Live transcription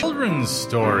Children's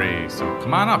story. So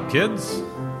come on up, kids.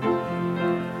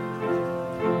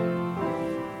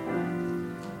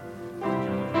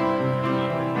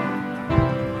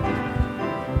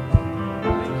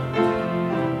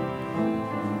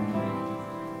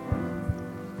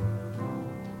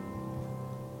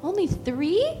 Only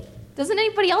 3? Doesn't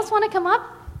anybody else want to come up?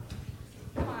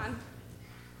 Come on.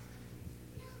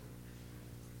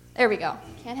 There we go.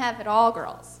 Can't have it all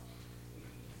girls.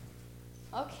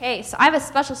 Okay, so I have a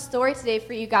special story today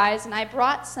for you guys, and I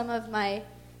brought some of my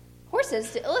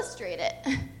horses to illustrate it.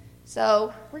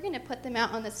 So we're going to put them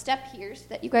out on the step here so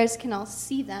that you guys can all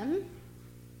see them.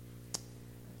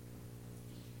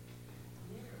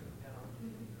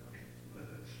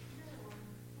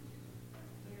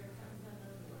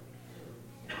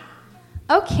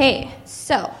 Okay,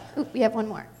 so, we have one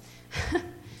more.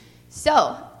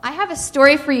 So, I have a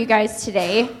story for you guys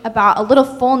today about a little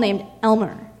foal named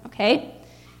Elmer, okay?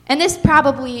 And this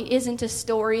probably isn't a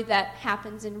story that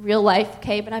happens in real life,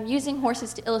 okay? But I'm using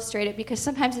horses to illustrate it because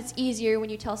sometimes it's easier when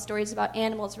you tell stories about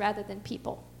animals rather than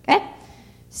people, okay?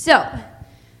 So,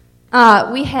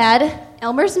 we had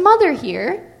Elmer's mother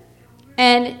here,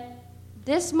 and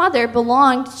this mother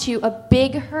belonged to a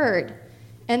big herd.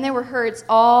 And there were herds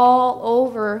all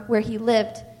over where he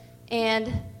lived.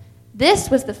 And this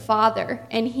was the father.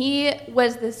 And he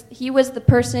was the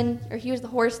person, or he was the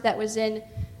horse that was in,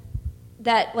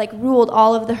 that like ruled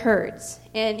all of the herds.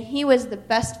 And he was the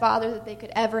best father that they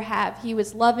could ever have. He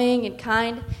was loving and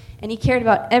kind, and he cared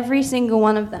about every single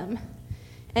one of them.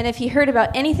 And if he heard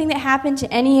about anything that happened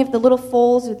to any of the little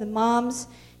foals or the moms,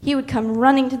 he would come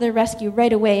running to their rescue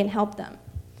right away and help them.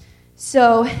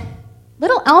 So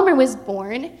little Elmer was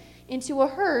born into a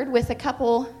herd with a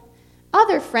couple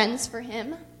other friends for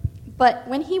him, but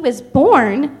when he was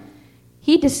born,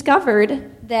 he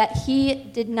discovered that he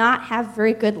did not have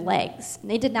very good legs, and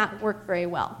they did not work very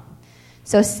well.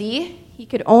 So see, he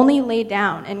could only lay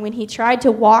down, and when he tried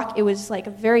to walk, it was like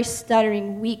a very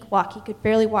stuttering, weak walk. He could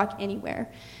barely walk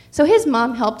anywhere. So his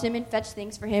mom helped him and fetched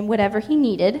things for him, whatever he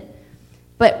needed.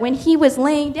 But when he was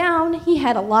laying down, he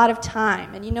had a lot of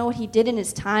time, and you know what he did in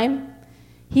his time?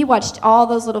 He watched all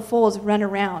those little foals run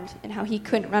around and how he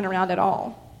couldn't run around at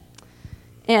all.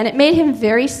 And it made him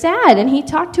very sad, and he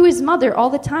talked to his mother all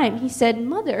the time. He said,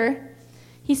 "Mother,"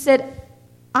 he said,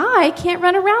 "I can't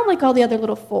run around like all the other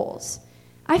little foals.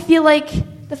 I feel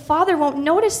like the father won't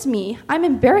notice me. I'm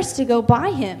embarrassed to go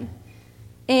by him."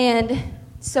 And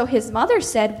so his mother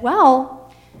said,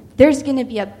 "Well, there's going to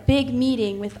be a big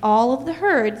meeting with all of the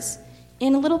herds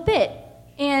in a little bit,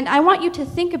 and I want you to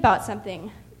think about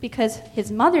something." Because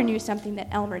his mother knew something that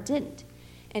Elmer didn't.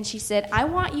 And she said, "I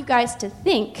want you guys to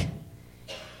think,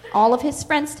 all of his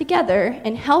friends together,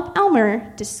 and help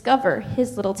Elmer discover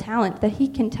his little talent that he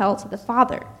can tell to the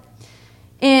father."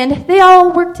 And they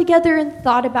all worked together and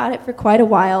thought about it for quite a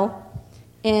while.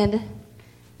 And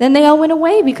then they all went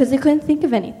away because they couldn't think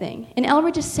of anything. And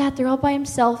Elmer just sat there all by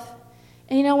himself.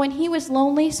 And you know, when he was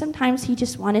lonely, sometimes he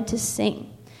just wanted to sing.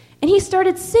 And he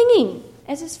started singing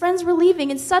as his friends were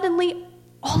leaving, and suddenly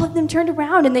all of them turned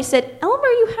around and they said, "Elmer,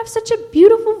 you have such a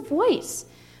beautiful voice.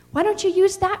 Why don't you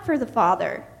use that for the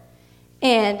father?"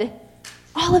 And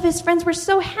all of his friends were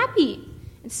so happy.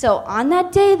 And so on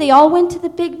that day, they all went to the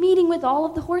big meeting with all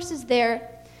of the horses there,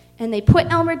 and they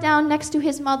put Elmer down next to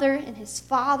his mother, and his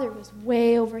father was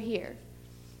way over here.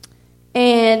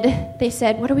 And they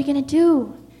said, "What are we going to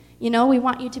do? You know, we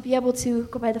want you to be able to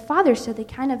go by the father." So they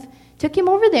kind of took him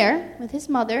over there with his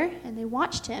mother, and they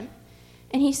watched him.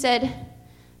 And he said,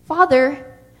 "Father,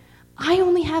 I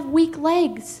only have weak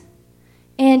legs,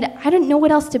 and I don't know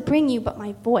what else to bring you but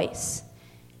my voice."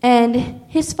 And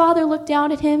his father looked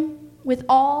down at him with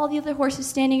all the other horses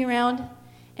standing around,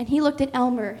 and he looked at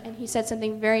Elmer, and he said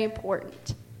something very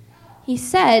important. He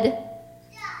said,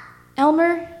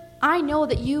 "Elmer, I know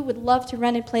that you would love to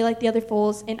run and play like the other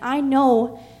foals, and I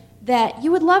know that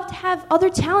you would love to have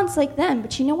other talents like them,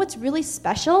 but you know what's really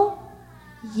special?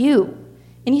 You."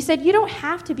 And he said, "You don't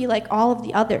have to be like all of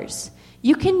the others.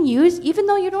 You can use, even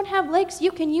though you don't have legs, you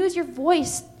can use your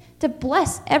voice to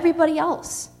bless everybody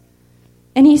else."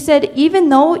 And he said, "Even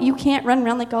though you can't run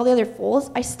around like all the other foals,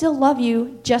 I still love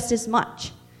you just as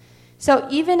much." So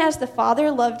even as the Father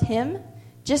loved him,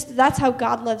 just that's how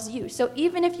God loves you. So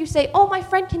even if you say, "Oh, my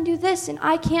friend can do this and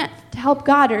I can't to help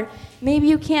God," or maybe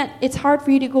you can't, it's hard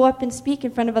for you to go up and speak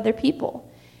in front of other people.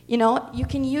 You know, you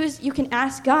can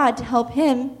ask God to help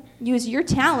him use your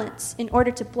talents in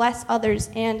order to bless others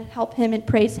and help him and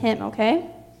praise him, okay?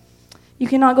 You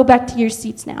can all go back to your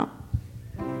seats now.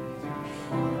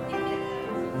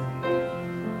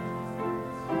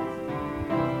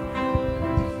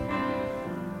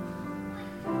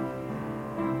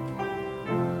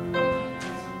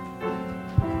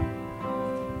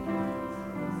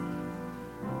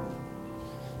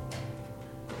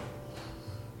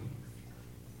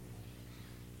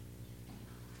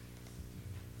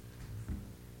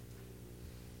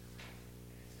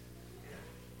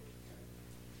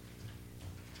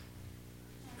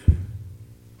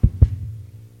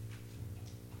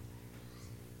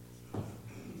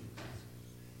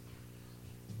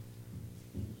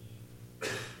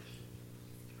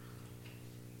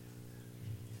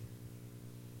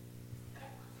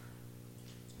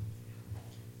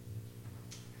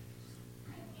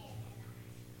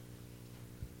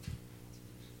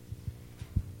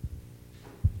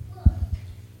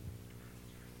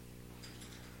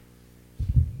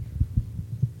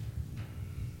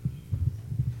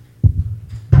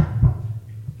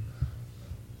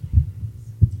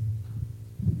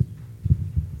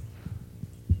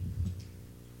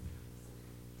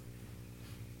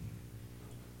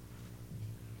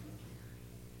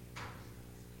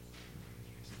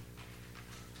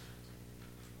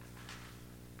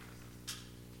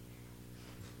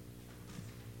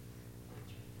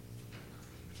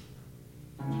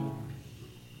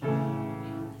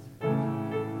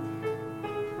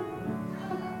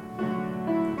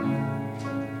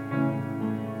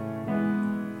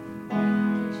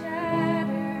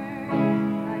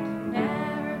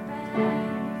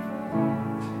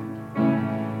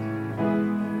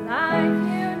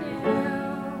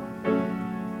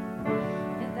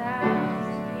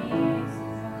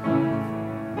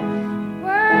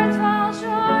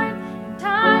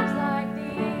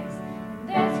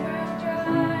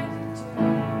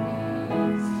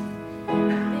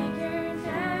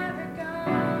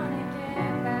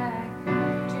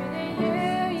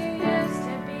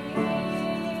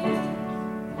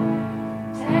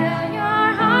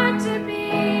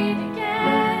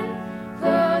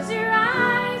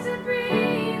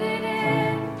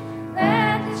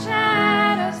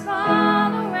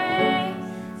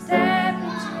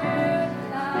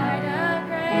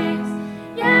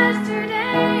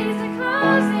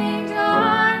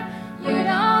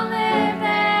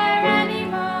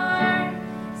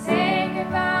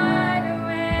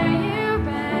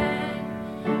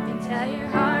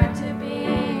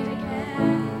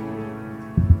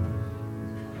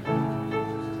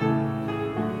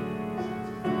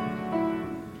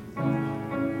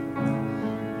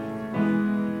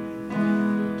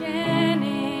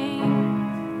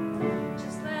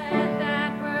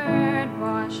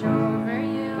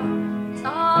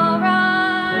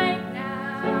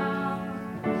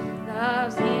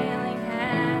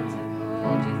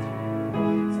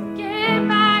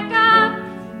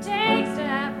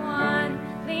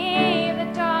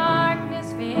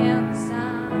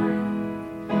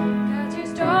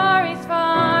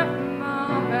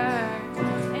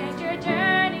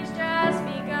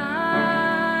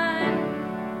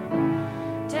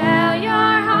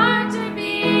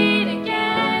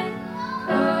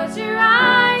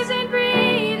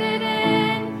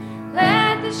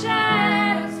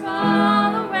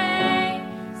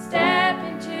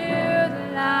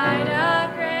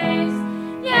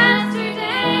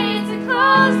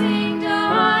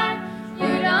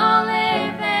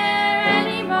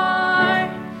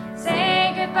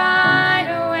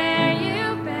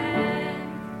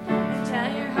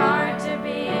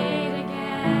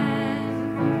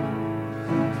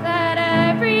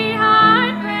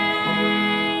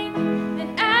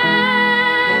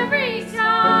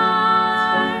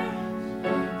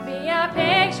 a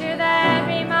picture that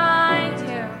reminds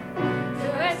you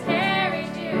who has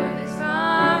carried you this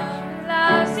far.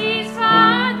 Love sees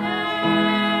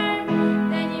farther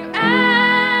than you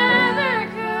ever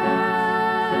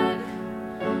could.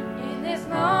 In this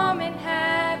moment,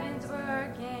 heaven's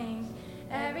working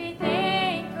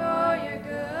everything for your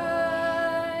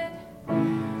good.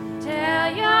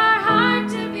 Tell your heart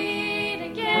to beat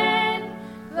again.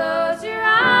 Close your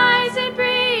eyes and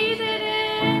breathe it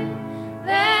in.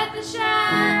 Let the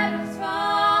shadows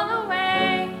fall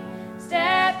away.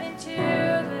 Step into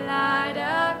the light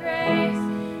of grace.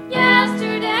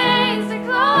 Yesterday's the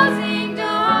closing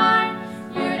door.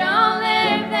 You don't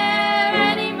live there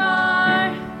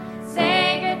anymore.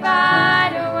 Say goodbye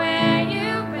to where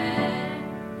you've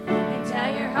been and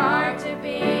tell your heart to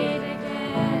beat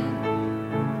again.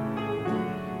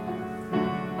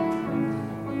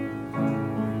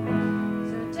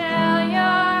 So tell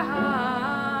your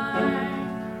heart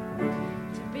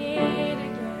to beat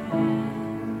again.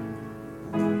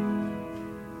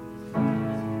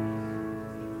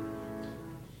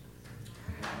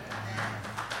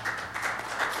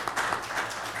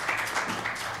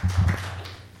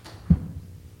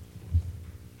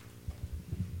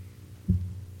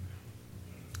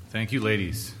 Thank you,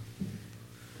 ladies.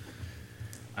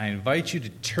 I invite you to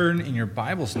turn in your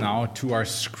Bibles now to our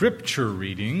scripture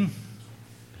reading.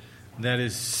 That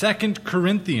is 2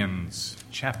 Corinthians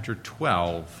chapter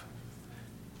 12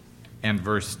 and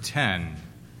verse 10.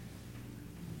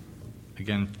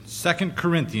 Again, 2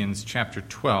 Corinthians chapter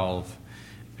 12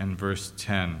 and verse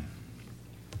 10.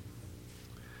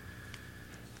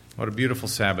 What a beautiful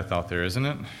Sabbath out there, isn't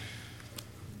it?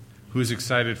 Who's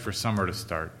excited for summer to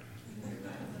start?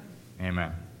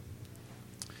 Amen.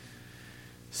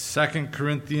 2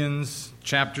 Corinthians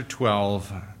chapter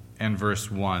 12 and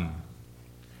verse 1.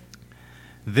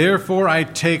 Therefore I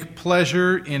take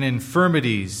pleasure in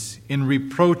infirmities, in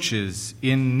reproaches,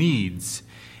 in needs,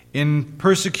 in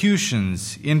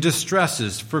persecutions, in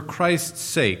distresses, for Christ's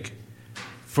sake.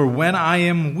 For when I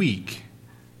am weak,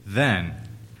 then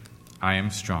I am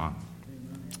strong.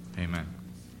 Amen.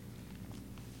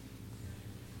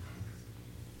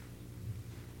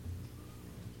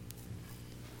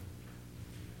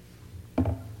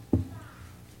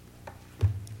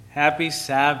 Happy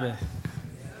Sabbath.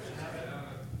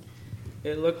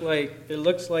 It looks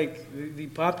like the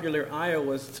popular aisle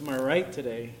was to my right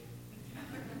today.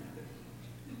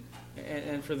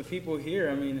 And for the people here,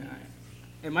 I mean,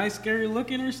 am I scary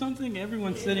looking or something?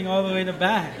 Everyone's sitting all the way in the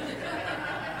back.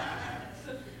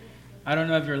 I don't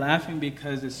know if you're laughing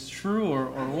because it's true or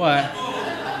what.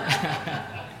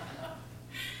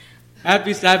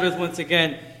 Happy Sabbath once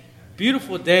again.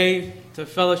 Beautiful day to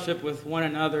fellowship with one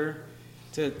another.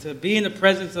 To be in the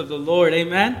presence of the Lord.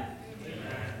 Amen? Amen?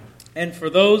 And for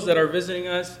those that are visiting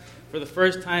us for the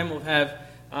first time, we'll have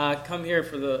come here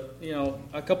for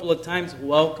a couple of times.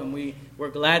 Welcome.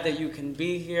 We're glad that you can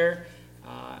be here.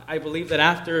 I believe that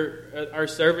after our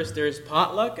service there's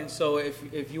potluck, and so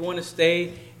if you want to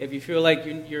stay, if you feel like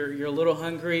you're a little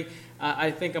hungry,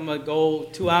 I think I'm going to go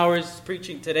 2 hours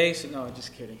preaching today. So no,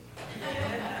 just kidding.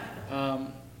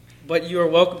 But you are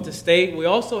welcome to stay. We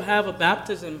also have a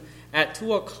baptism at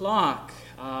 2 o'clock.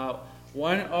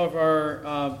 One of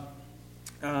our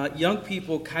young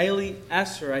people, Kylie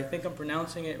Esser, I think I'm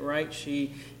pronouncing it right,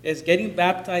 she is getting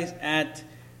baptized at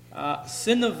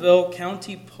Sinneville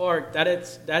County Park.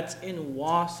 That's in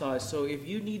Wausau. So if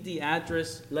you need the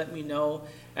address, let me know.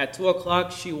 At 2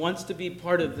 o'clock, she wants to be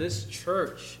part of this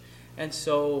church. And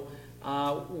so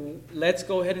let's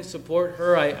go ahead and support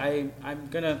her. I'm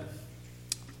going to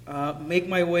make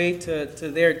my way to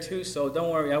there too, so don't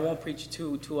worry, I won't preach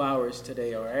 2 hours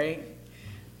today, all right?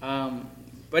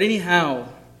 But anyhow,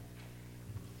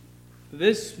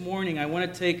 this morning I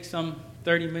want to take some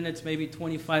 30 minutes, maybe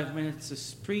 25 minutes to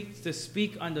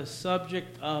speak on the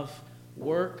subject of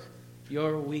work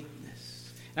your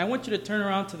weakness. And I want you to turn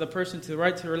around to the person to the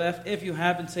right, to the left, if you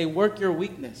have, and say, work your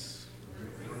weakness.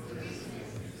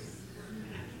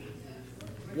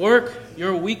 Work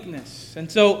your weakness. And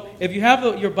so, if you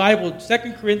have your Bible,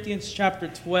 2 Corinthians chapter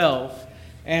 12,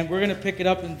 and we're going to pick it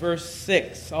up in verse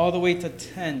 6, all the way to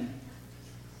 10.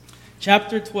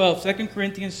 Chapter 12, 2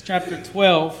 Corinthians chapter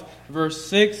 12, verse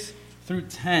 6 through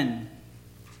 10.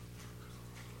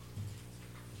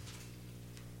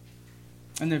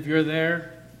 And if you're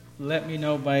there, let me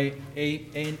know by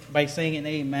saying an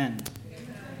amen.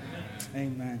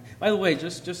 Amen. By the way,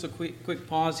 just a quick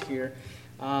pause here.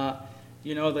 The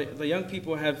young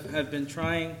people have been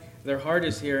trying their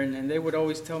hardest here, and they would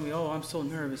always tell me, I'm so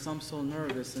nervous.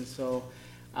 And so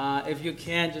if you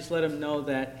can, just let them know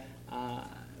that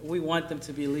we want them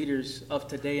to be leaders of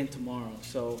today and tomorrow.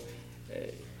 So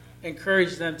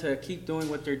encourage them to keep doing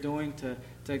what they're doing, to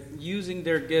using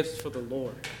their gifts for the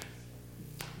Lord.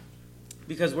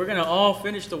 Because we're going to all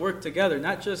finish the work together,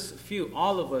 not just a few,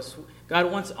 all of us.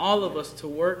 God wants all of us to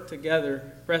work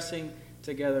together, pressing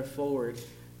together forward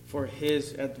for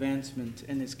His advancement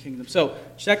in His kingdom. So,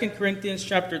 2 Corinthians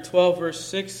chapter 12, verse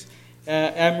 6.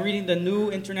 I'm reading the New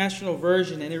International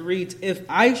Version, and it reads, "If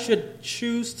I should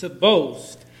choose to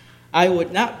boast, I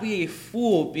would not be a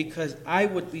fool, because I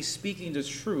would be speaking the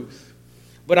truth.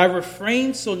 But I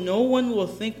refrain so no one will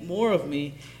think more of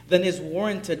me than is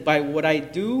warranted by what I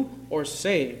do or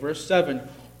say." Verse 7,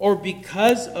 "Or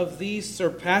because of these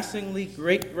surpassingly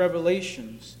great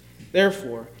revelations.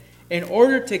 Therefore, in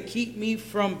order to keep me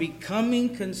from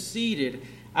becoming conceited,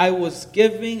 I was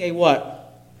giving a" what?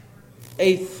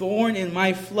 "A thorn in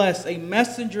my flesh, a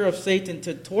messenger of Satan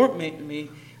to torment me."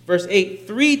 Verse 8,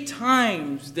 3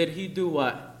 times did he do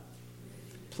what?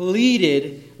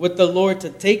 Pleaded with the Lord to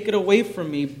take it away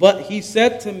from me. But he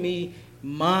said to me,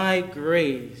 "My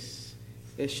grace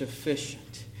is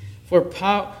sufficient.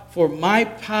 For my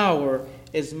power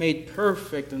is made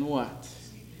perfect in" what?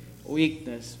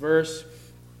 Weakness.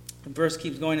 The verse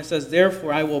keeps going. It says,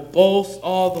 "Therefore I will boast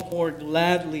all the more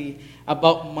gladly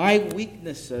about my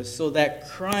weaknesses, so that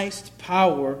Christ's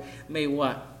power may"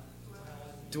 what?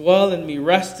 "Dwell in me,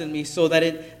 rest in me,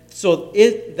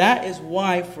 that is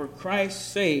why, for Christ's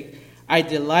sake, I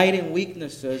delight in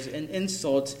weaknesses, and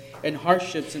insults, and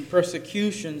hardships, and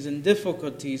persecutions, and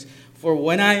difficulties. For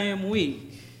when I am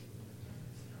weak,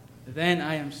 then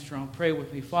I am strong." Pray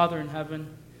with me. Father in heaven,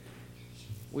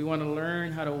 we want to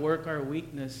learn how to work our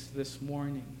weakness this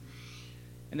morning.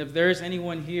 And if there is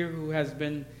anyone here who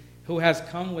has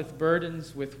come with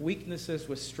burdens, with weaknesses,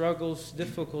 with struggles,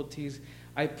 difficulties,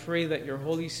 I pray that your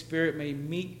Holy Spirit may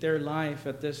meet their life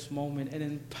at this moment and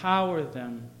empower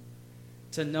them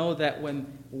to know that when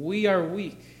we are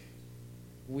weak,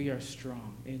 we are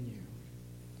strong in you.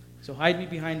 So hide me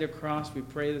behind the cross. We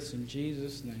pray this in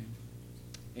Jesus' name.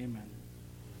 Amen.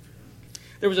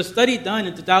 There was a study done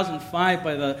in 2005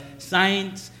 by the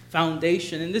Science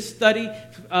Foundation, and this study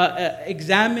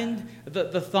examined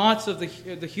the thoughts of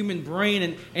the human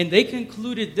brain, and they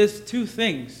concluded this 2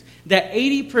 things: that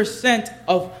 80%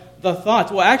 of the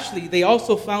thoughts, well, actually, they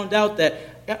also found out that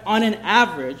on an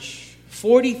average,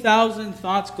 40,000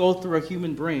 thoughts go through a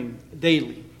human brain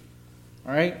daily.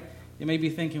 All right? You may be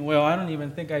thinking, well, I don't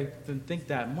even think I can think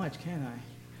that much, can I?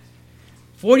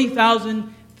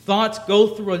 40,000 thoughts go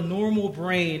through a normal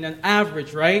brain, an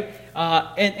average, right?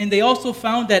 And they also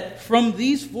found that from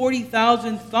these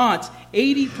 40,000 thoughts,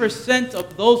 80%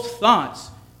 of those thoughts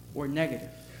were negative.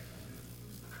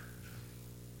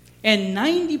 And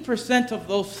 90% of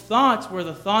those thoughts were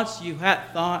the thoughts you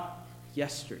had thought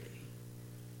yesterday.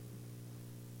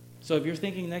 So if you're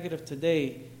thinking negative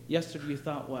today, yesterday you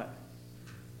thought what?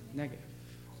 Negative.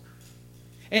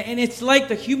 And it's like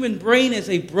the human brain is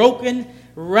a broken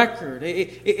record.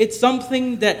 It's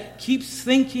something that keeps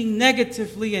thinking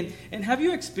negatively. And have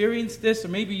you experienced this? Or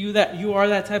maybe you are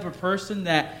that type of person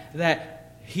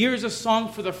that hears a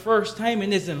song for the first time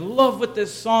and is in love with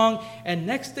this song. And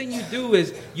next thing you do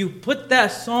is you put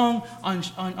that song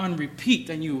on repeat.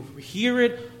 And you hear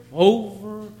it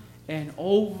over and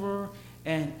over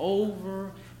and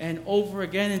over and over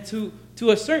again. And to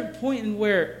a certain point in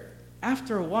where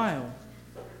after a while,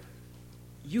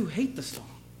 you hate the song.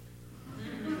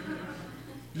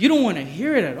 You don't want to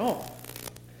hear it at all.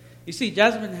 You see,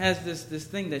 Jasmine has this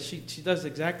thing that she does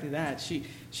exactly that. She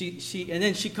and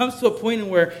then she comes to a point in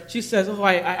where she says, "Oh,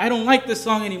 I don't like this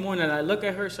song anymore." And I look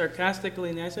at her sarcastically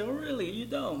and I say, "Oh, really? You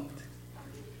don't?"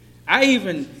 I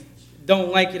even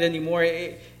don't like it anymore.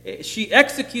 She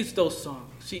executes those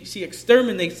songs. She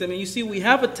exterminates them. And you see, we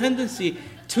have a tendency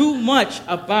too much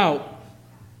to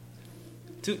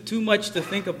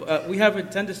think about. We have a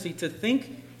tendency to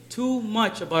think too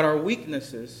much about our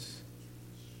weaknesses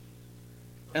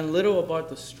and little about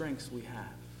the strengths we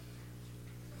have.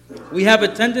 We have a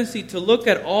tendency to look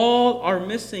at all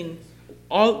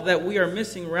that we are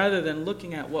missing, rather than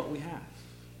looking at what we have.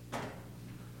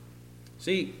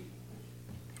 See,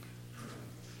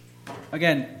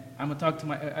 again, I'm going to talk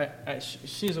to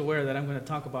she's aware that I'm going to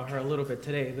talk about her a little bit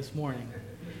this morning.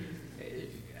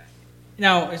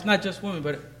 Now, it's not just women,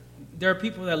 but there are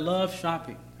people that love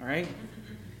shopping, all right?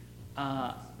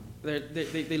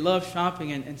 They love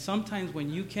shopping, and sometimes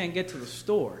when you can't get to the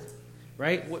store,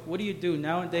 right? What do you do?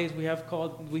 Nowadays we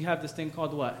have this thing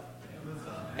called what?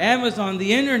 Amazon,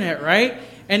 the internet, right?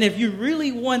 And if you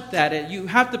really want that, you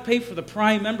have to pay for the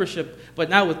Prime membership, but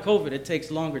now with COVID, it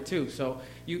takes longer too. So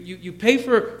you pay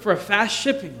for a fast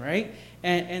shipping, right?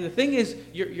 And the thing is,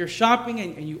 you're shopping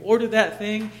and you order that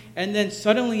thing, and then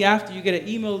suddenly after you get an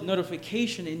email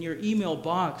notification in your email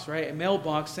box, right, a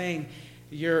mailbox saying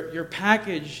your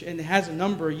package, and it has a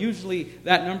number. Usually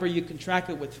that number you can track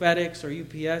it with FedEx or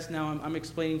UPS. Now I'm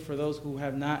explaining for those who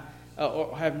have not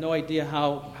or have no idea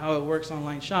how it works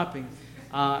online shopping.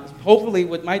 Hopefully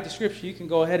with my description you can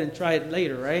go ahead and try it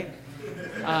later, right?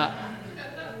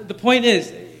 The point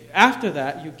is, after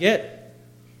that you get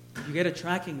a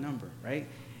tracking number, right?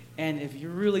 And if you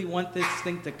really want this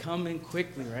thing to come in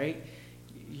quickly, right,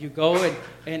 you go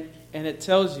and it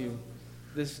tells you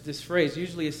this phrase.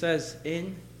 Usually it says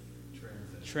in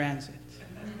transit.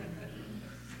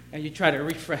 And you try to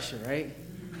refresh it, right?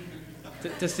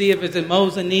 To see if it's in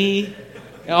Mosinee,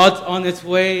 or it's on its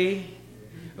way.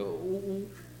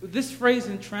 This phrase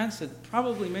in transit,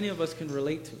 probably many of us can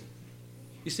relate to.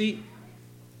 You see,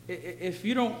 if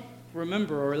you don't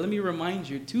remember, or let me remind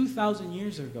you, 2,000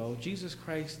 years ago, Jesus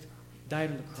Christ died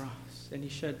on the cross, and he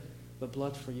shed the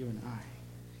blood for you and I.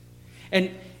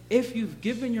 And if you've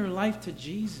given your life to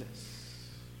Jesus,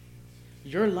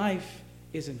 your life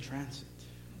is in transit.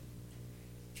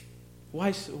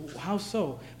 Why? How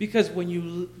so? Because when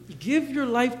you give your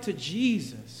life to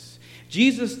Jesus,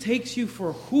 Jesus takes you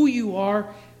for who you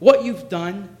are, what you've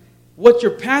done, what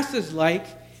your past is like,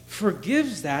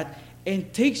 forgives that,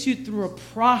 and takes you through a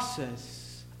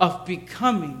process of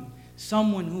becoming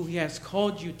someone who he has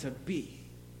called you to be.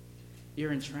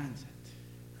 You're in transit.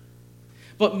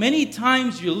 But many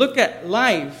times you look at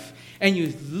life and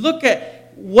you look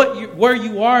at where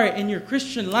you are in your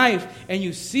Christian life and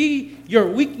you see your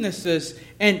weaknesses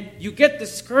and you get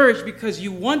discouraged because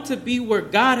you want to be where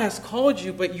God has called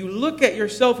you, but you look at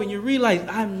yourself and you realize,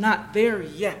 I'm not there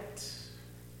yet.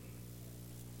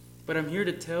 But I'm here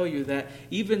to tell you that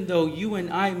even though you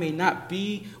and I may not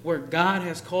be where God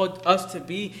has called us to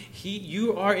be,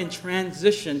 you are in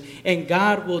transition, and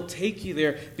God will take you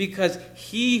there because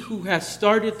he who has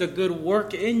started the good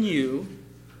work in you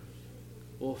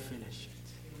will finish it.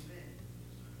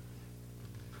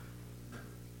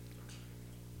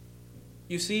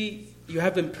 You see, you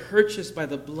have been purchased by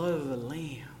the blood of the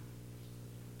Lamb.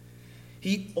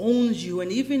 He owns you,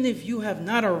 and even if you have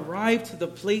not arrived to the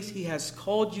place he has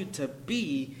called you to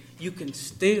be, you can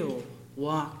still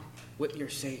walk with your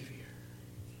Savior.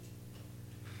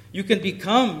 You can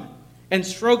become and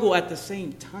struggle at the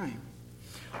same time.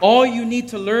 All you need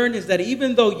to learn is that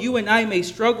even though you and I may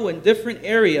struggle in different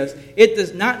areas, it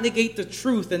does not negate the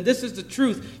truth, and this is the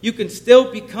truth. You can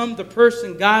still become the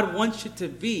person God wants you to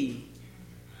be.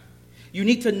 You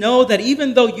need to know that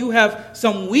even though you have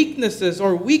some weaknesses,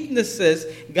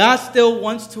 God still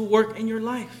wants to work in your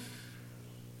life.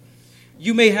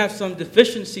 You may have some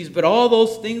deficiencies, but all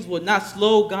those things will not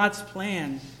slow God's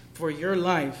plan for your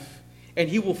life, and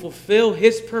he will fulfill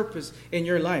his purpose in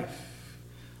your life.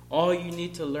 All you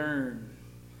need to learn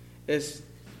is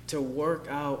to work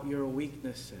out your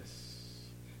weaknesses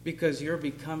because you're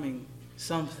becoming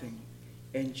something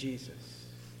in Jesus.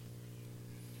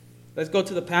 Let's go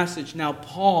to the passage now.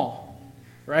 Paul,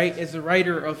 right, is the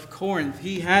writer of Corinth.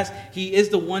 He is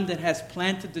the one that has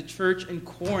planted the church in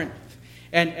Corinth.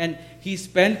 And he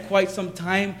spent quite some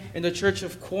time in the church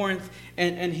of Corinth.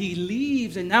 And he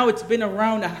leaves. And now it's been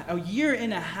around a year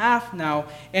and a half now.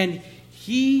 And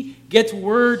he gets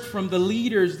word from the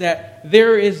leaders that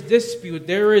there is dispute,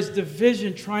 there is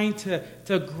division trying to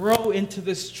grow into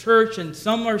this church. And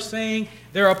some are saying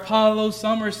they're Apollos,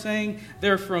 some are saying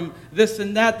they're from this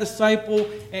and that disciple.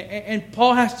 And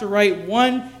Paul has to write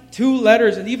 1, 2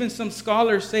 letters, and even some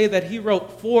scholars say that he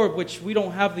wrote 4, which we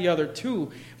don't have the other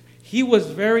 2. He was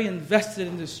very invested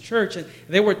in this church, and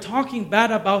they were talking bad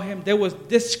about him. They was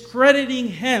discrediting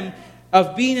him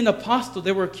of being an apostle.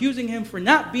 They were accusing him for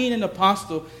not being an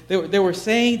apostle. They were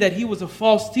saying that he was a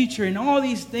false teacher and all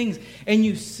these things. And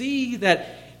you see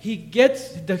that he gets,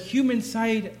 the human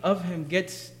side of him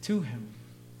gets to him.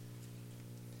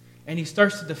 And he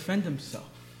starts to defend himself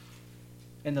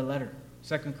in the letter,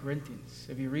 2 Corinthians.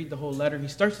 If you read the whole letter, he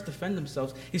starts to defend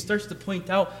themselves. He starts to point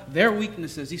out their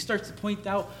weaknesses. He starts to point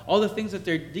out all the things that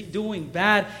they're doing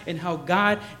bad and how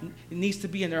God needs to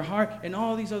be in their heart and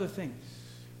all these other things.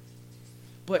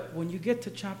 But when you get to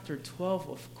chapter 12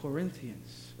 of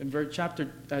Corinthians, in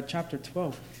chapter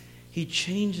 12, he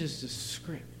changes the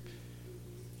script.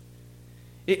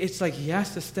 It's like he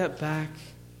has to step back.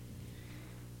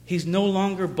 He's no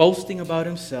longer boasting about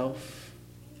himself.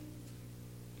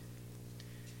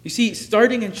 You see,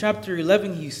 starting in chapter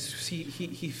 11, he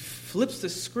flips the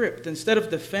script. Instead of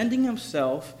defending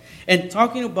himself and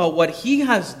talking about what he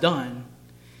has done,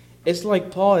 it's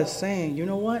like Paul is saying, you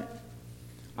know what?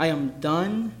 I am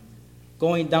done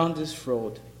going down this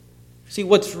road. See,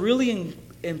 what's really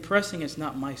impressing is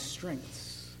not my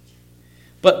strengths,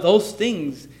 but those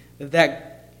things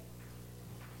that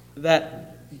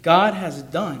God has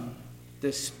done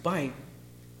despite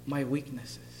my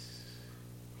weaknesses.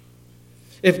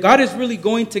 If God is really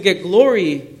going to get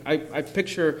glory, I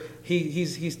picture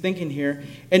he's thinking here,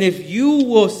 and if you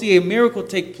will see a miracle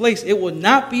take place, it will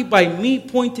not be by me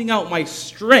pointing out my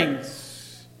strengths,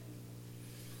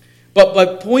 but by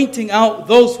pointing out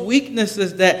those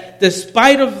weaknesses that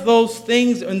despite of those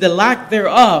things and the lack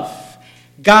thereof,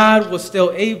 God was still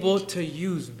able to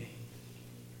use me.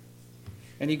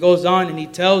 And he goes on and he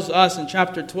tells us in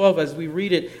chapter 12, as we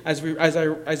read it, as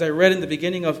I read in the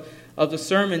beginning of the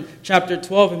sermon, chapter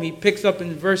 12, and he picks up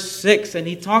in verse 6, and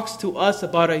he talks to us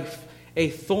about a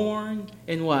thorn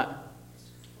in what?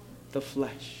 The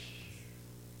flesh.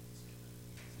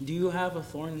 Do you have a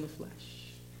thorn in the flesh?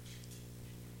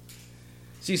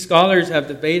 See, scholars have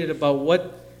debated about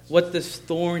what this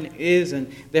thorn is,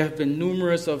 and there have been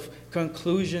numerous of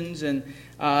conclusions, and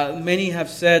many have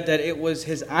said that it was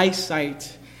his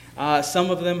eyesight. Some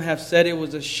of them have said it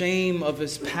was a shame of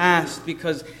his past,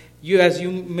 because as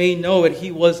you may know it,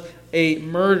 he was a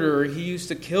murderer. He used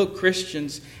to kill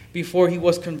Christians before he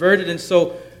was converted. And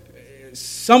so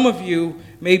some of you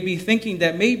may be thinking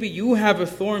that maybe you have a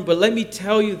thorn, but let me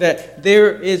tell you that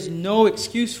there is no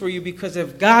excuse for you, because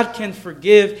if God can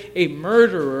forgive a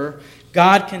murderer,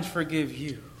 God can forgive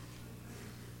you.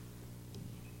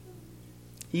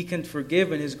 He can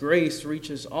forgive, and his grace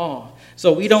reaches all.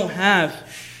 So we don't have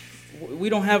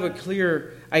a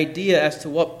clear idea as to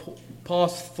what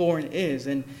Paul's thorn is.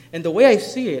 And the way I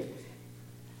see it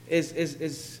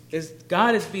is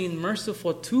God is being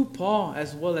merciful to Paul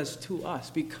as well as to us,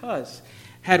 because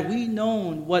had we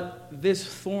known what this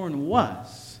thorn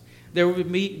was, there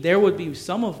would be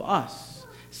some of us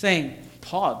saying,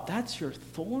 Paul, that's your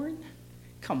thorn?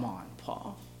 Come on,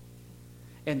 Paul.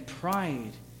 And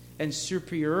pride and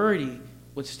superiority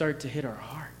would start to hit our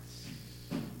hearts.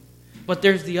 But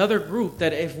there's the other group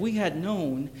that if we had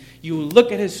known, you would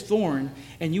look at his thorn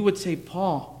and you would say,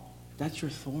 Paul, that's your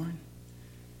thorn?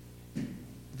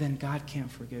 Then God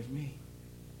can't forgive me.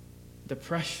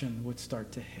 Depression would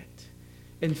start to hit.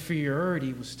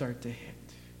 Inferiority would start to hit.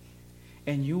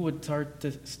 And you would start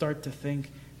to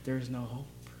think there's no hope.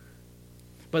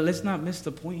 But let's not miss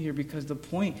the point here, because the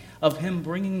point of him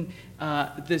bringing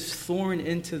this thorn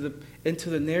into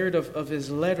the narrative of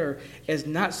his letter is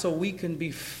not so we can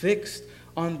be fixed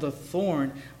on the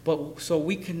thorn, but so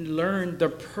we can learn the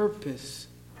purpose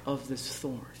of this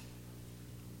thorn.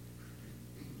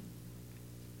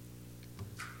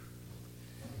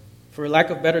 For lack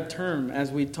of a better term,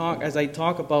 as I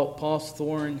talk about Paul's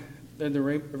thorn in the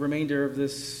remainder of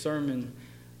this sermon,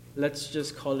 let's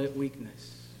just call it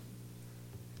weakness.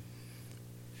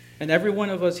 And every one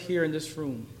of us here in this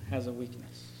room has a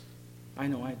weakness. I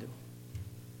know I do.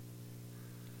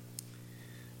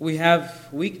 We have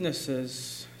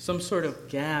weaknesses, some sort of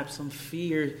gap, some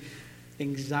fear,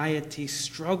 anxiety,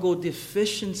 struggle,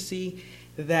 deficiency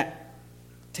that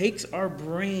takes our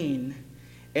brain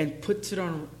and puts it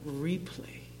on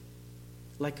replay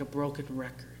like a broken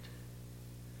record.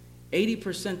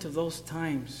 80% of those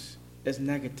times is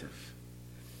negative.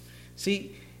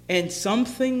 See, and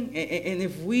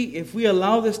if we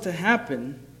allow this to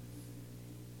happen,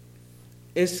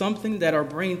 is something that our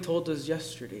brain told us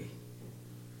yesterday.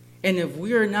 And if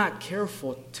we are not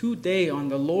careful today, on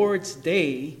the Lord's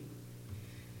day,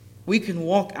 we can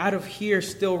walk out of here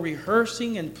still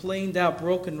rehearsing and playing that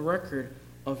broken record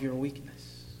of your weakness.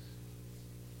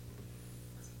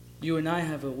 You and I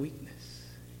have a weakness.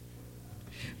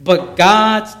 But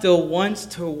God still wants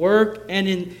to work and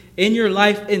in your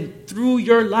life and through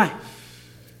your life.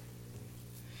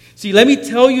 See, let me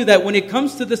tell you that when it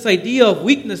comes to this idea of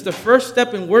weakness, the first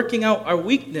step in working out our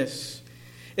weakness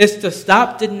is to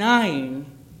stop denying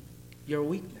your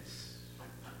weakness.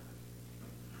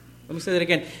 Let me say that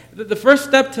again. The first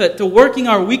step to working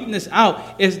our weakness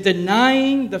out is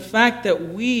denying the fact that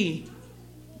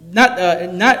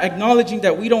not acknowledging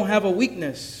that we don't have a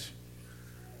weakness.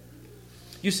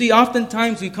 You see,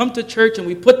 oftentimes we come to church and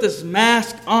we put this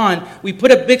mask on. We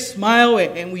put a big smile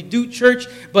and we do church,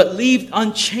 but leave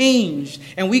unchanged.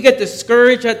 And we get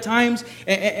discouraged at times,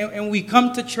 and we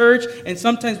come to church, and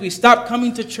sometimes we stop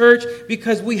coming to church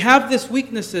because we have these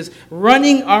weaknesses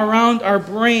running around our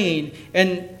brain.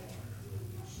 And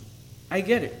I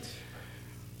get it.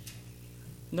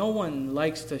 No one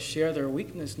likes to share their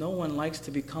weakness. No one likes to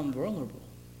become vulnerable.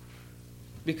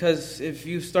 Because if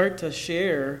you start to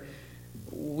share,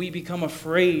 we become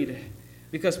afraid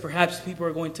because perhaps people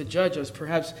are going to judge us.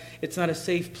 Perhaps it's not a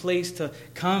safe place to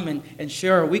come and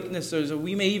share our weaknesses, or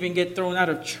we may even get thrown out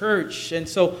of church. And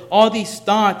so all these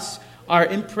thoughts are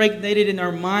impregnated in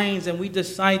our minds, and we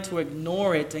decide to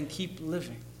ignore it and keep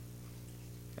living.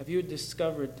 Have you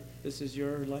discovered this is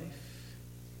your life?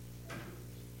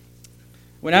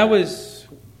 When I was,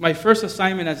 my first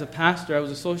assignment as a pastor, I was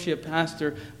associate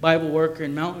pastor, Bible worker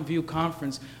in Mountain View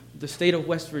Conference, the state of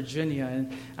West Virginia,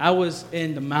 and I was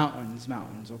in the mountains,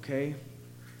 okay?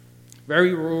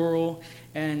 Very rural,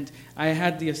 and I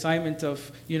had the assignment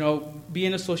of,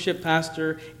 being associate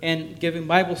pastor and giving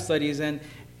Bible studies, and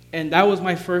that was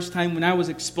my first time when I was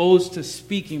exposed to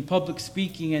speaking, public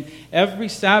speaking, and every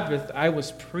Sabbath I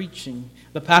was preaching.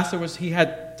 The pastor he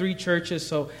had 3 churches,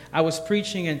 so I was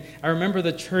preaching, and I remember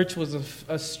the church was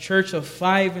a church of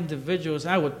 5 individuals.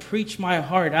 I would preach my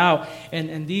heart out,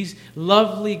 and these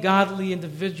lovely, godly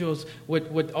individuals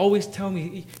would always tell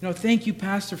me, thank you,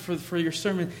 Pastor, for your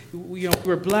sermon.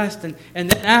 We're blessed. And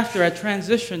then after I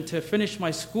transitioned to finish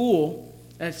my school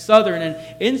at Southern,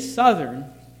 and in Southern,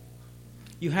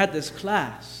 you had this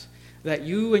class that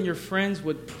you and your friends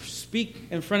would speak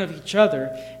in front of each other,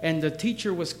 and the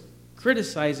teacher was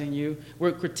criticizing you,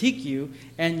 would critique you,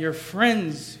 and your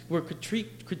friends would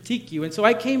critique you. And so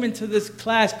I came into this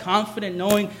class confident,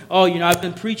 knowing, I've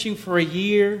been preaching for a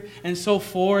year and so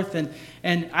forth,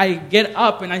 and I get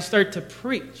up and I start to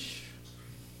preach.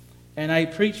 And I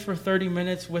preached for 30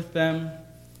 minutes with them,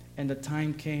 and the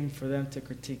time came for them to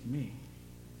critique me.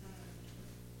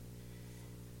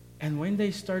 And when they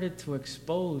started to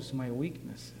expose my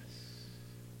weaknesses,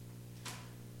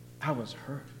 I was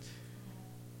hurt.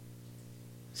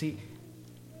 See,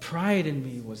 pride in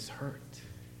me was hurt.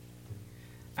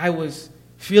 I was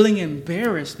feeling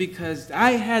embarrassed because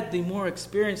I had the more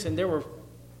experience, and there were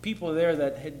people there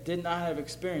that did not have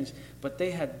experience, but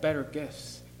they had better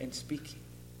gifts in speaking.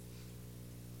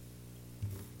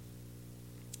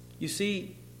 You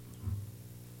see,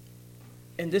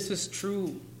 and this is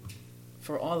true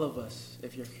for all of us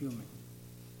if you're human.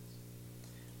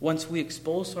 Once we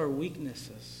expose our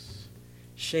weaknesses,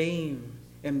 shame,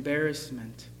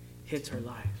 embarrassment hits our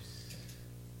lives.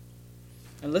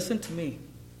 And listen to me.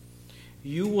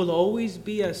 You will always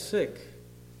be as sick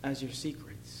as your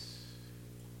secrets.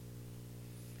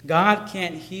 God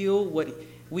can't heal what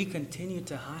we continue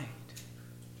to hide.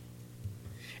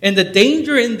 And the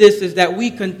danger in this is that we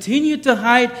continue to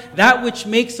hide that which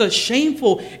makes us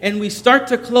shameful, and we start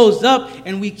to close up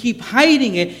and we keep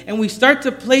hiding it, and we start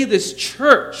to play this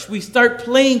church. We start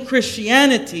playing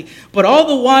Christianity, but all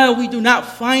the while we do not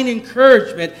find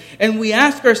encouragement, and we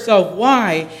ask ourselves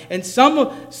why,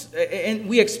 and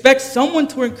we expect someone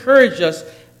to encourage us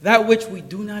that which we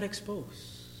do not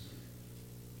expose.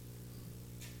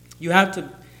 You have to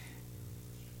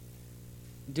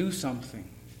do something.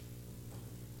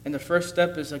 And the first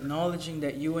step is acknowledging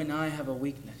that you and I have a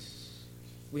weakness.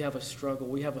 We have a struggle.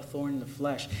 We have a thorn in the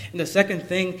flesh. And the second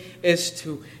thing is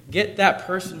to get that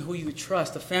person who you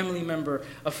trust, a family member,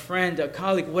 a friend, a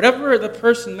colleague, whatever the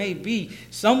person may be,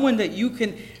 someone that you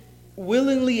can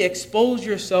willingly expose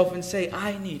yourself and say,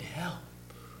 I need help.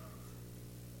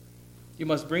 You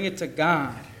must bring it to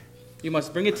God. You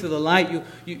must bring it to the light.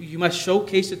 You must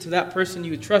showcase it to that person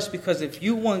you trust, because if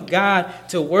you want God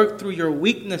to work through your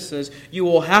weaknesses, you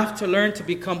will have to learn to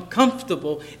become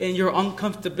comfortable in your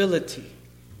uncomfortability.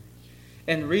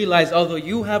 And realize, although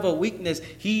you have a weakness,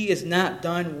 He is not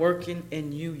done working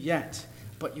in you yet.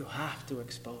 But you have to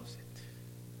expose it.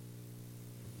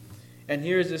 And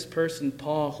here's this person,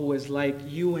 Paul, who is like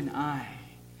you and I.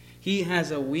 He has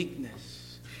a weakness.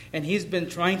 And he's been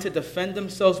trying to defend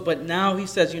himself, but now he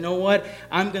says, you know what?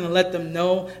 I'm going to let them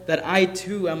know that I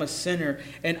too am a sinner.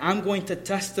 And I'm going to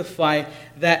testify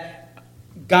that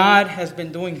God has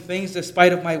been doing things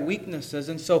despite of my weaknesses.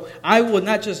 And so I will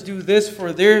not just do this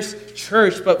for their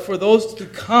church, but for those to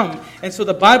come. And so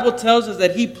the Bible tells us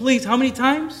that he pleads how many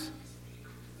times?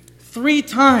 3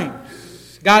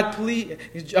 times.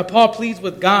 Paul pleads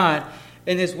with God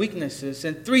in his weaknesses.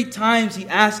 And 3 times he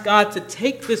asked God to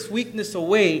take this weakness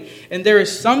away. And there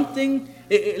is something,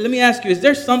 let me ask you, is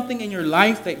there something in your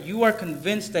life that you are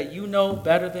convinced that you know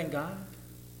better than God?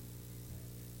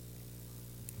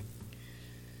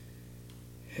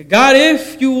 God,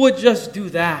 if you would just do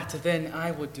that, then I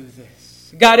would do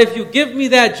this. God, if you give me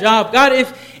that job, God,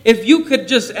 if you could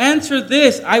just answer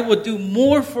this, I would do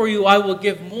more for you. I will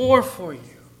give more for you.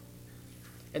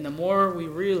 And the more we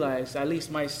realize, at least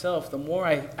myself, the more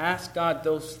I ask God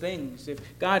those things. If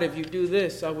you do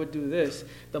this, I would do this.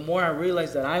 The more I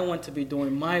realize that I want to be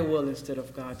doing my will instead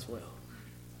of God's will.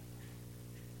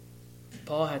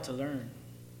 Paul had to learn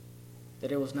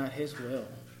that it was not his will,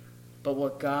 but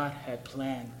what God had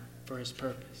planned for his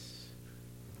purpose.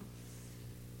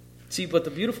 See, but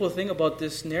the beautiful thing about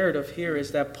this narrative here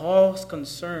is that Paul's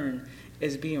concern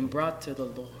is being brought to the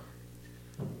Lord.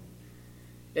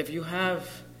 If you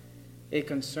have a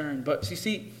concern, but you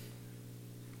see,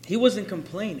 he wasn't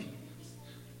complaining.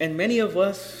 And many of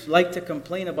us like to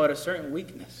complain about a certain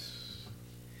weakness.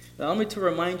 Allow me to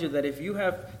remind you that if you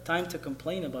have time to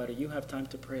complain about it, you have time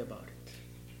to pray about it.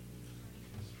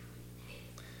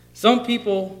 Some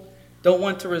people don't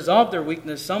want to resolve their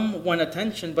weakness. Some want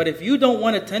attention. But if you don't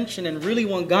want attention and really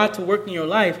want God to work in your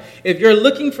life, if you're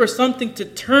looking for something to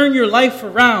turn your life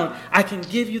around, I can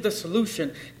give you the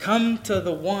solution. Come to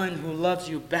the one who loves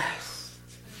you best.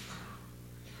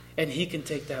 And he can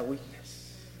take that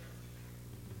weakness.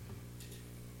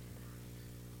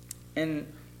 And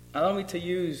allow me to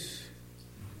use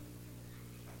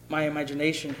my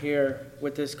imagination here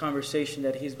with this conversation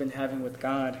that he's been having with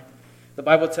God. The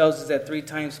Bible tells us that 3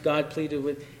 times Paul pleaded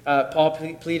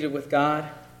with God.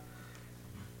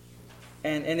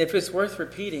 And if it's worth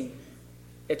repeating,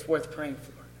 it's worth praying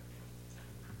for.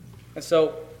 And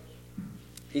so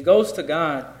he goes to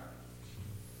God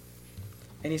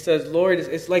and he says, Lord,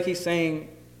 it's like he's saying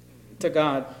to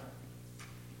God,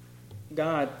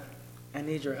 God, I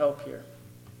need your help here.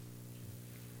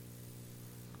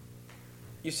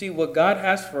 You see, what God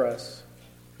has for us,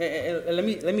 and let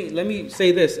me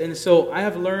say this. And so I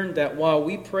have learned that while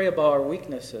we pray about our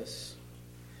weaknesses,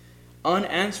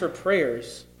 unanswered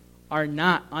prayers are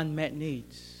not unmet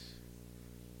needs.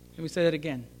 Let me say that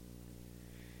again.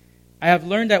 I have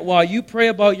learned that while you pray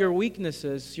about your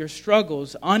weaknesses, your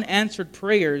struggles, unanswered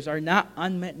prayers are not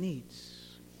unmet needs.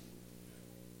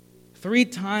 3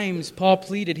 times Paul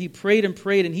pleaded. He prayed and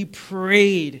prayed and he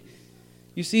prayed.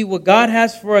 You see, what God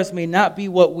has for us may not be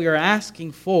what we are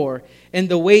asking for. And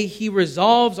the way he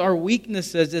resolves our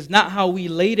weaknesses is not how we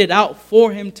laid it out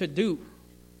for him to do.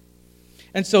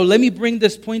 And so let me bring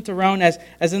this point around as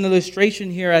an illustration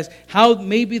here as how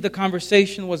maybe the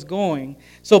conversation was going.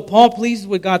 So Paul pleads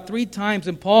with God 3 times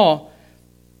and Paul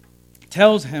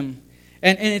tells him,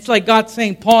 and it's like God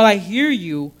saying, Paul, I hear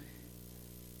you,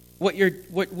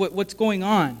 what's going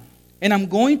on. And I'm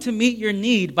going to meet your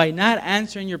need by not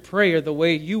answering your prayer the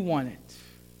way you want it.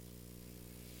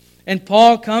 And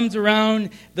Paul comes around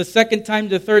the 2nd time,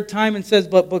 the 3rd time and says,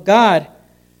 but God,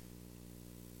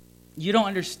 you don't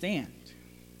understand.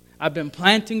 I've been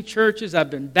planting churches. I've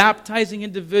been baptizing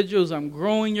individuals. I'm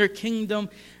growing your kingdom.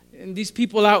 And these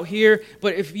people out here.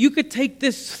 But if you could take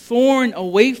this thorn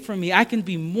away from me, I can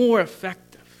be more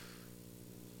effective.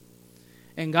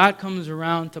 And God comes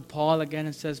around to Paul again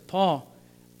and says, Paul,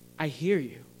 I hear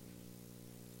you.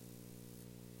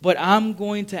 But I'm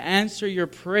going to answer your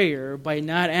prayer by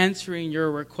not answering your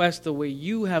request the way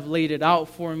you have laid it out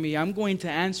for me. I'm going to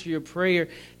answer your prayer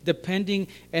depending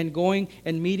and going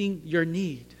and meeting your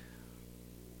need.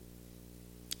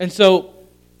 And so,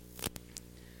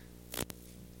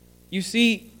 you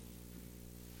see,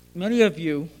 many of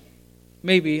you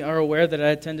maybe are aware that I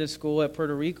attended school at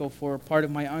Puerto Rico for part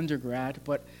of my undergrad,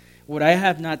 but what I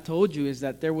have not told you is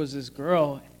that there was this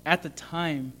girl at the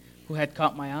time who had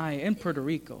caught my eye in Puerto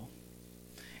Rico.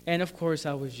 And of course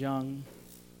I was young.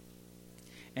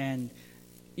 And,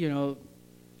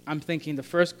 I'm thinking the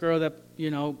first girl that,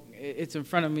 it's in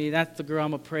front of me, that's the girl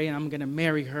I'm going to pray and I'm going to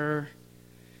marry her.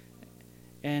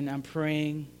 And I'm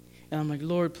praying. And I'm like,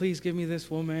 Lord, please give me this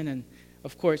woman. And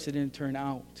of course it didn't turn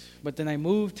out. But then I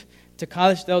moved to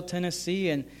Collegedale, Tennessee,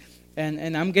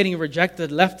 and I'm getting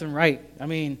rejected left and right. I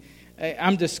mean,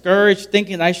 I'm discouraged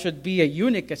thinking I should be a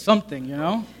eunuch or something,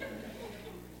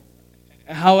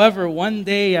 However, one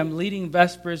day I'm leading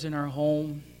Vespers in our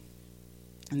home,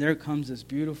 and there comes this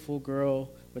beautiful girl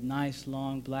with nice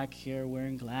long black hair,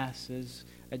 wearing glasses,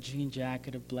 a jean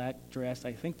jacket, a black dress.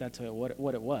 I think that's what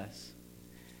it was.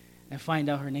 I find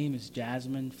out her name is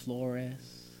Jasmine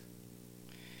Flores.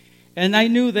 And I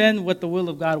knew then what the will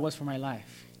of God was for my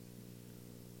life.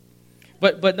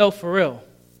 But no, for real.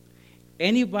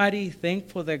 Anybody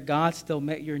thankful that God still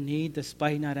met your need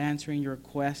despite not answering your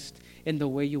request in the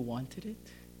way you wanted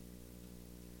it?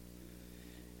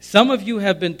 Some of you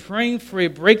have been praying for a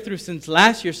breakthrough since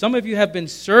last year. Some of you have been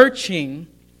searching,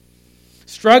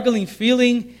 struggling,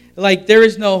 feeling like there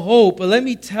is no hope. But let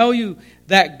me tell you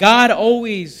that God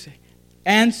always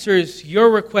answers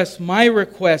your request, my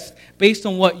request, based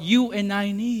on what you and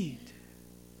I need.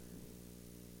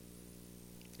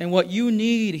 And what you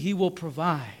need, He will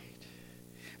provide.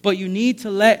 But you need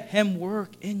to let Him work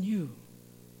in you.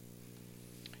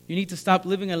 You need to stop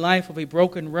living a life of a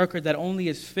broken record that only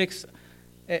is fixed.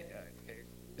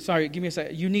 Give me a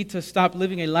second. You need to stop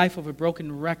living a life of a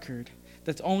broken record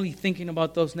that's only thinking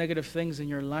about those negative things in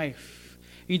your life.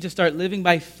 You need to start living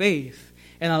by faith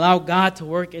and allow God to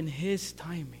work in His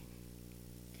timing.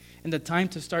 And the time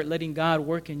to start letting God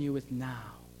work in you is now.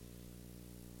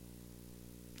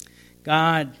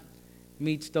 God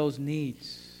meets those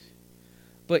needs.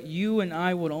 But you and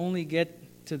I would only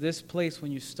get to this place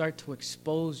when you start to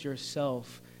expose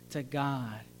yourself to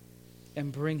God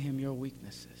and bring Him your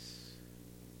weaknesses.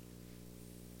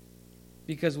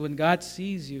 Because when God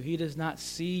sees you, He does not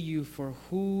see you for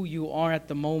who you are at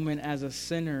the moment as a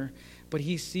sinner, but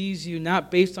He sees you not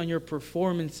based on your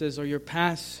performances or your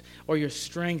past or your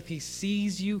strength. He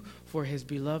sees you for His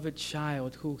beloved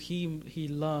child who He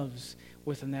loves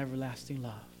with an everlasting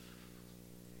love.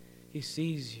 He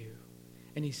sees you,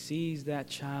 and He sees that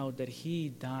child that He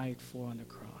died for on the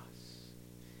cross.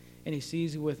 And He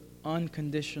sees you with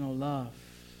unconditional love.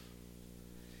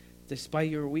 Despite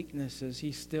your weaknesses,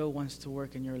 He still wants to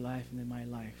work in your life and in my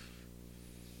life.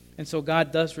 And so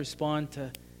God does respond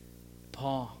to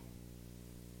Paul,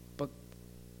 but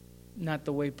not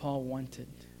the way Paul wanted.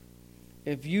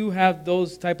 If you have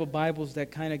those type of Bibles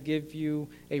that kind of give you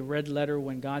a red letter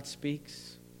when God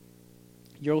speaks,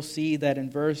 you'll see that in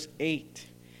verse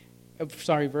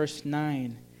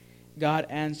 9, God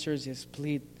answers his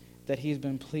plea that he's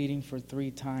been pleading for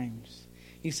 3 times.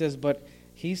 He says, but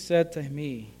He said to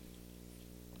me,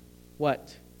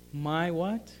 what? My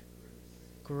what?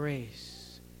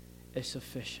 Grace is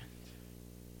sufficient.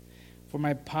 For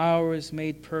my power is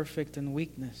made perfect in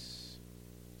weakness.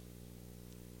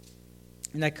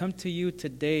 And I come to you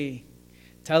today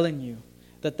telling you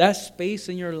that space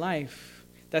in your life,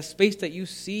 that space that you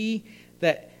see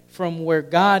that from where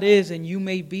God is and you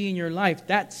may be in your life,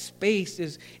 that space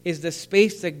is the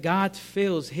space that God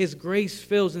fills, His grace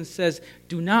fills, and says,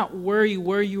 do not worry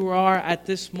where you are at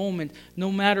this moment. No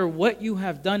matter what you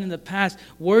have done in the past,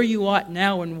 where you are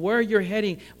now and where you're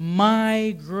heading,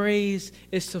 my grace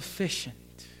is sufficient.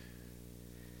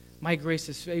 My grace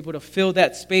is able to fill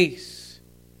that space.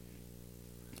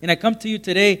 And I come to you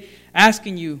today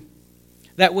asking you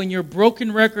that when your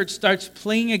broken record starts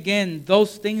playing again,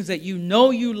 those things that you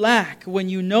know you lack, when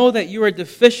you know that you are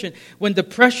deficient, when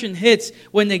depression hits,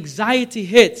 when anxiety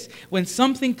hits, when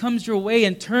something comes your way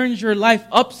and turns your life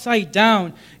upside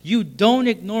down, you don't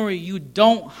ignore it, you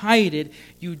don't hide it,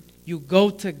 you go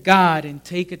to God and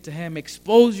take it to Him.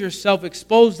 Expose yourself,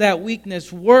 expose that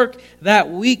weakness, work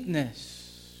that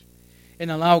weakness,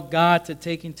 and allow God to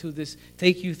take you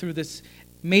through this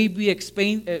maybe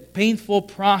painful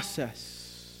process.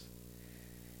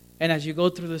 And as you go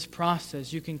through this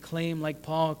process, you can claim like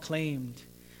Paul claimed,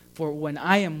 for when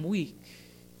I am weak,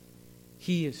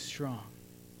 He is strong.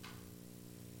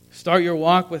 Start your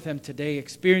walk with Him today.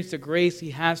 Experience the grace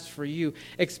He has for you.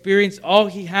 Experience all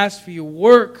He has for you.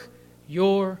 Work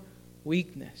your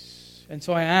weakness. And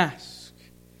so I ask,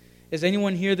 is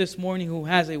anyone here this morning who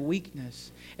has a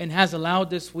weakness and has allowed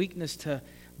this weakness to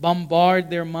bombard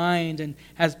their mind and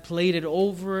has played it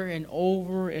over and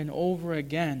over and over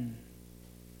again?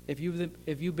 If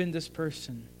you've been this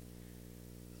person,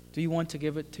 do you want to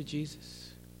give it to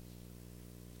Jesus?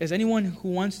 Is anyone who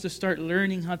wants to start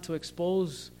learning how to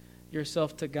expose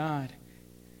yourself to God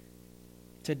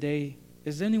today?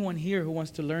 Is anyone here who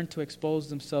wants to learn to expose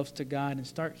themselves to God and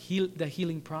start the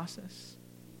healing process?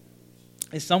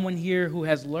 Is someone here who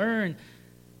has learned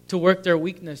to work their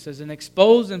weaknesses and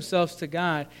expose themselves to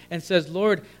God and says,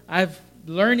 Lord, I'm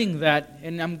learning that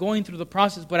and I'm going through the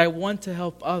process, but I want to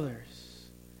help others?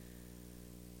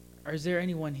 Or is there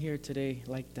anyone here today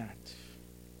like that?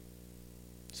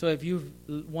 So if you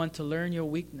want to learn your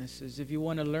weaknesses, if you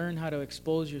want to learn how to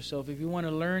expose yourself, if you want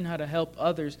to learn how to help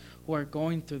others who are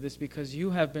going through this because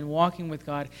you have been walking with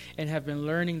God and have been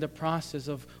learning the process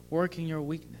of working your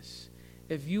weakness,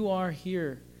 if you are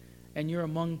here and you're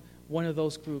among one of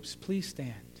those groups, please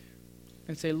stand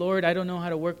and say, Lord, I don't know how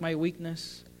to work my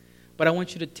weakness, but I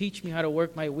want you to teach me how to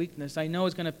work my weakness. I know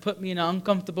it's going to put me in an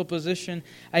uncomfortable position.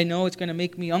 I know it's going to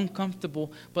make me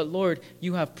uncomfortable. But Lord,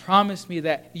 you have promised me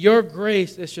that your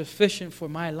grace is sufficient for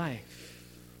my life.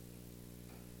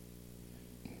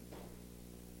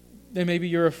 Then maybe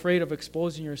you're afraid of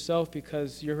exposing yourself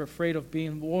because you're afraid of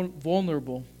being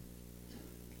vulnerable.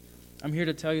 I'm here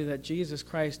to tell you that Jesus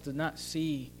Christ did not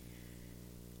see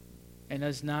and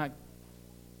does not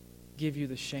give you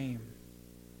the shame,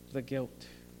 the guilt.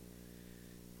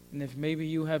 And if maybe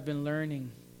you have been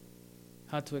learning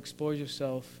how to expose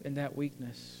yourself in that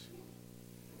weakness,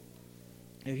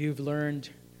 if you've learned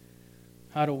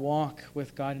how to walk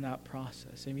with God in that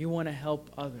process, if you want to help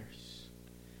others,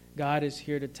 God is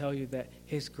here to tell you that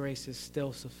His grace is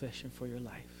still sufficient for your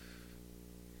life.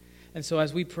 And so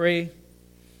as we pray,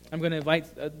 I'm going to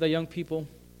invite the young people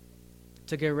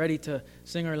to get ready to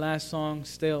sing our last song,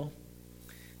 Still.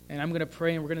 And I'm going to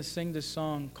pray, and we're going to sing this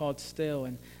song called Still.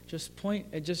 And just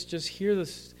hear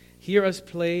us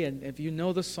play. And if you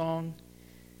know the song,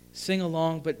 sing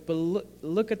along. But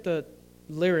look at the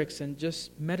lyrics and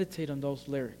just meditate on those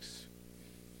lyrics.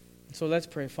 So let's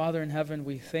pray. Father in heaven,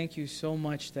 we thank you so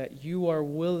much that you are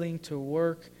willing to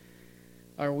work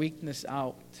our weakness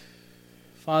out.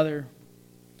 Father,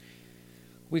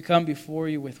 we come before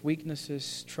you with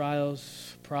weaknesses,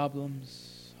 trials,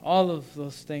 problems, all of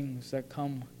those things that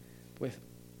come with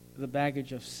the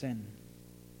baggage of sin.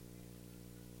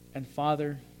 And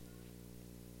Father,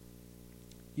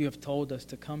 you have told us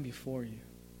to come before you,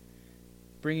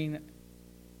 bringing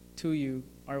to you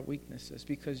our weaknesses,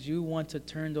 because you want to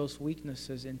turn those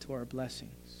weaknesses into our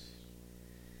blessings.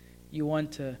 You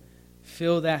want to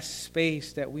fill that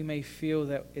space that we may feel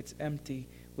that it's empty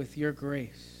with your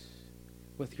grace,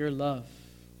 with your love.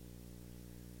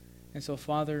 And so,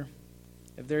 Father,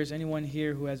 if there's anyone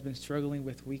here who has been struggling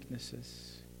with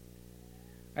weaknesses,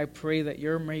 I pray that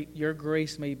your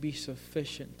grace may be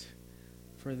sufficient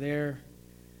for their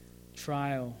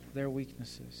trial, their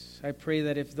weaknesses. I pray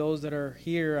that if those that are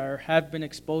here have been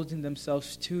exposing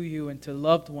themselves to you and to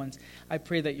loved ones, I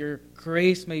pray that your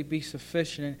grace may be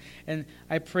sufficient. And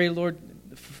I pray, Lord,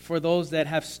 for those that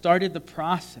have started the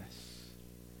process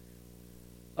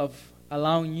of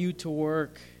allowing you to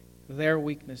work their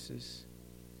weaknesses,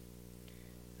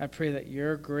 I pray that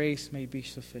your grace may be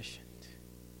sufficient.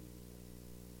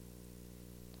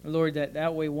 Lord,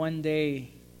 that way one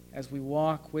day as we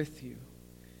walk with you,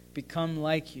 become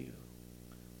like you,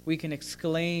 we can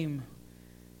exclaim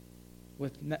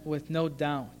with no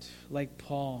doubt, like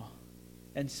Paul,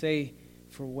 and say,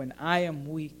 for when I am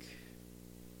weak,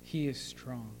 he is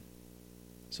strong.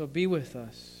 So be with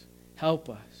us, help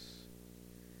us,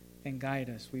 and guide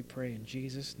us, we pray in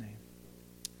Jesus' name.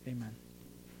 Amen.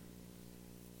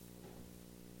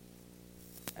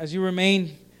 As you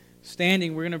remain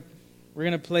standing, we're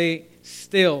gonna play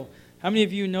Still. How many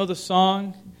of you know the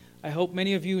song? I hope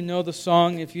many of you know the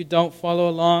song. If you don't, follow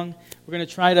along. We're going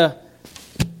to try to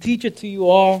teach it to you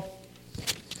all.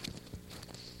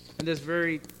 And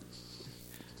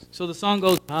so the song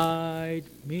goes, hide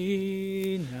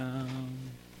me now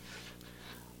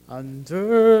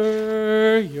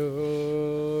under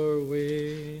your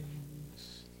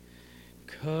wings.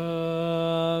 Cover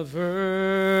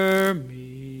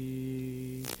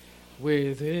me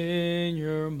within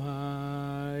your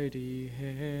mighty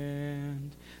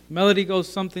hand. Melody goes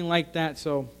something like that,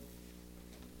 so.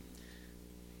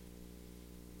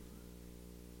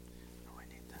 Oh, I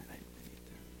need that.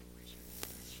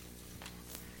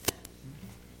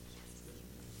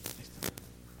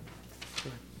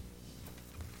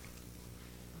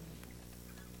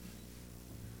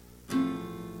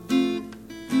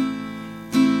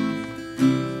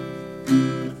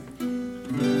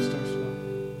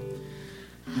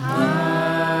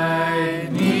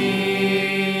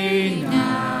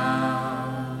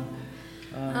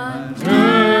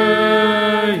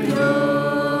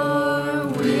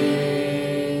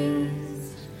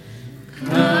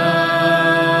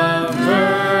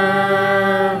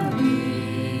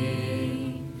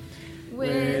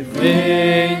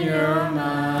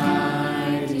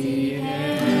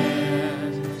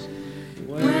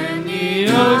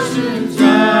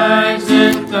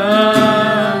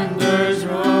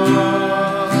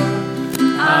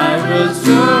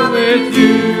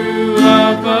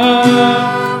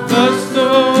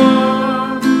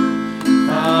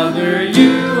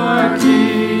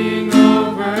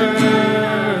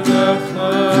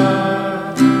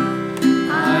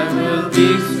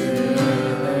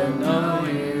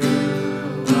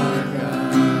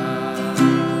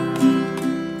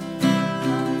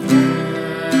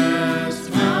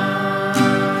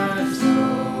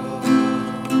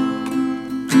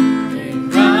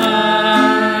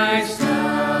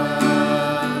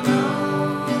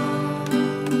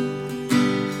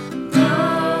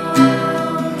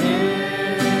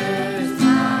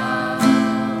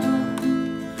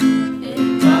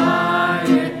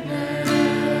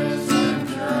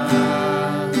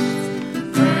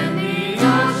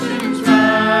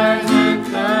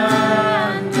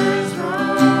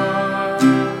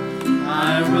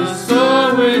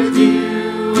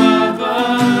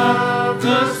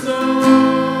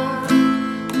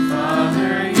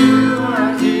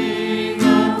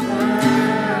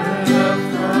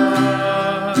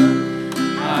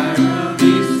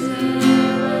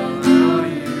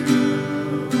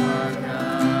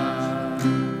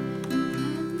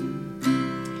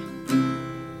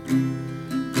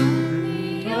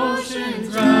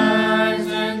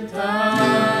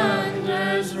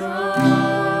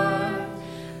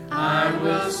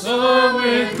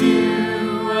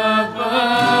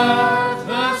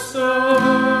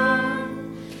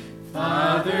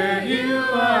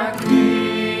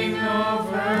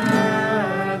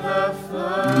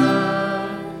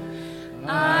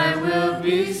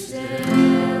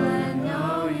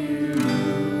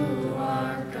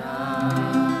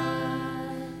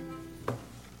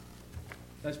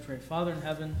 pray. Father in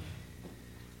heaven,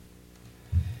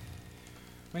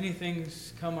 many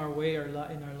things come our way in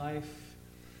our life.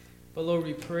 But Lord,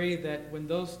 we pray that when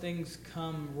those things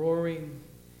come roaring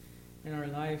in our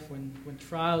life, when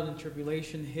trial and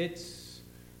tribulation hits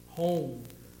home,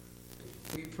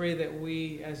 we pray that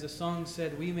we, as the song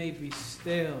said, we may be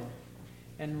still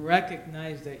and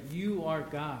recognize that you are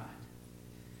God.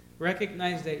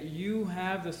 Recognize that you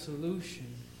have the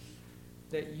solution,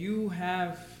 that you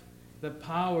have the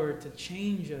power to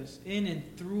change us in and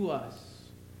through us,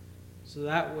 so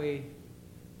that way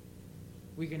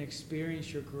we can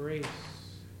experience your grace.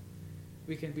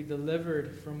 We can be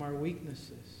delivered from our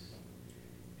weaknesses.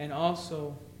 And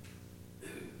also,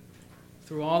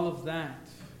 through all of that,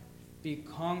 be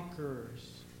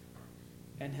conquerors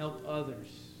and help others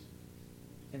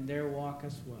in their walk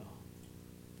as well.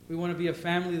 We want to be a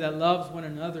family that loves one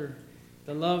another,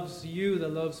 that loves you, that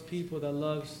loves people, that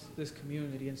loves this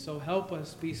community. And so help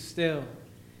us be still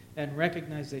and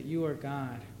recognize that you are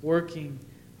God, working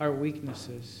our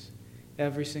weaknesses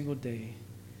every single day.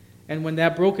 And when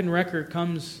that broken record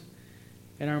comes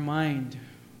in our mind,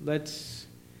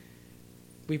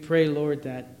 we pray, Lord,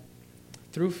 that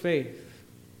through faith,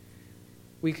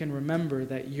 we can remember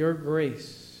that your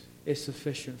grace is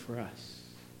sufficient for us.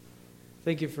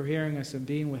 Thank you for hearing us and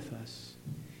being with us.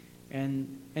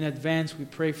 And in advance, we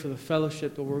pray for the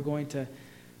fellowship that we're going to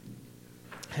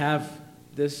have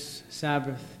this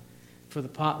Sabbath for the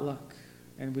potluck.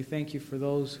 And we thank you for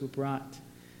those who brought.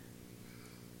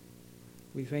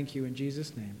 We thank you in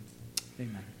Jesus' name.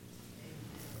 Amen.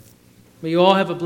 May you all have a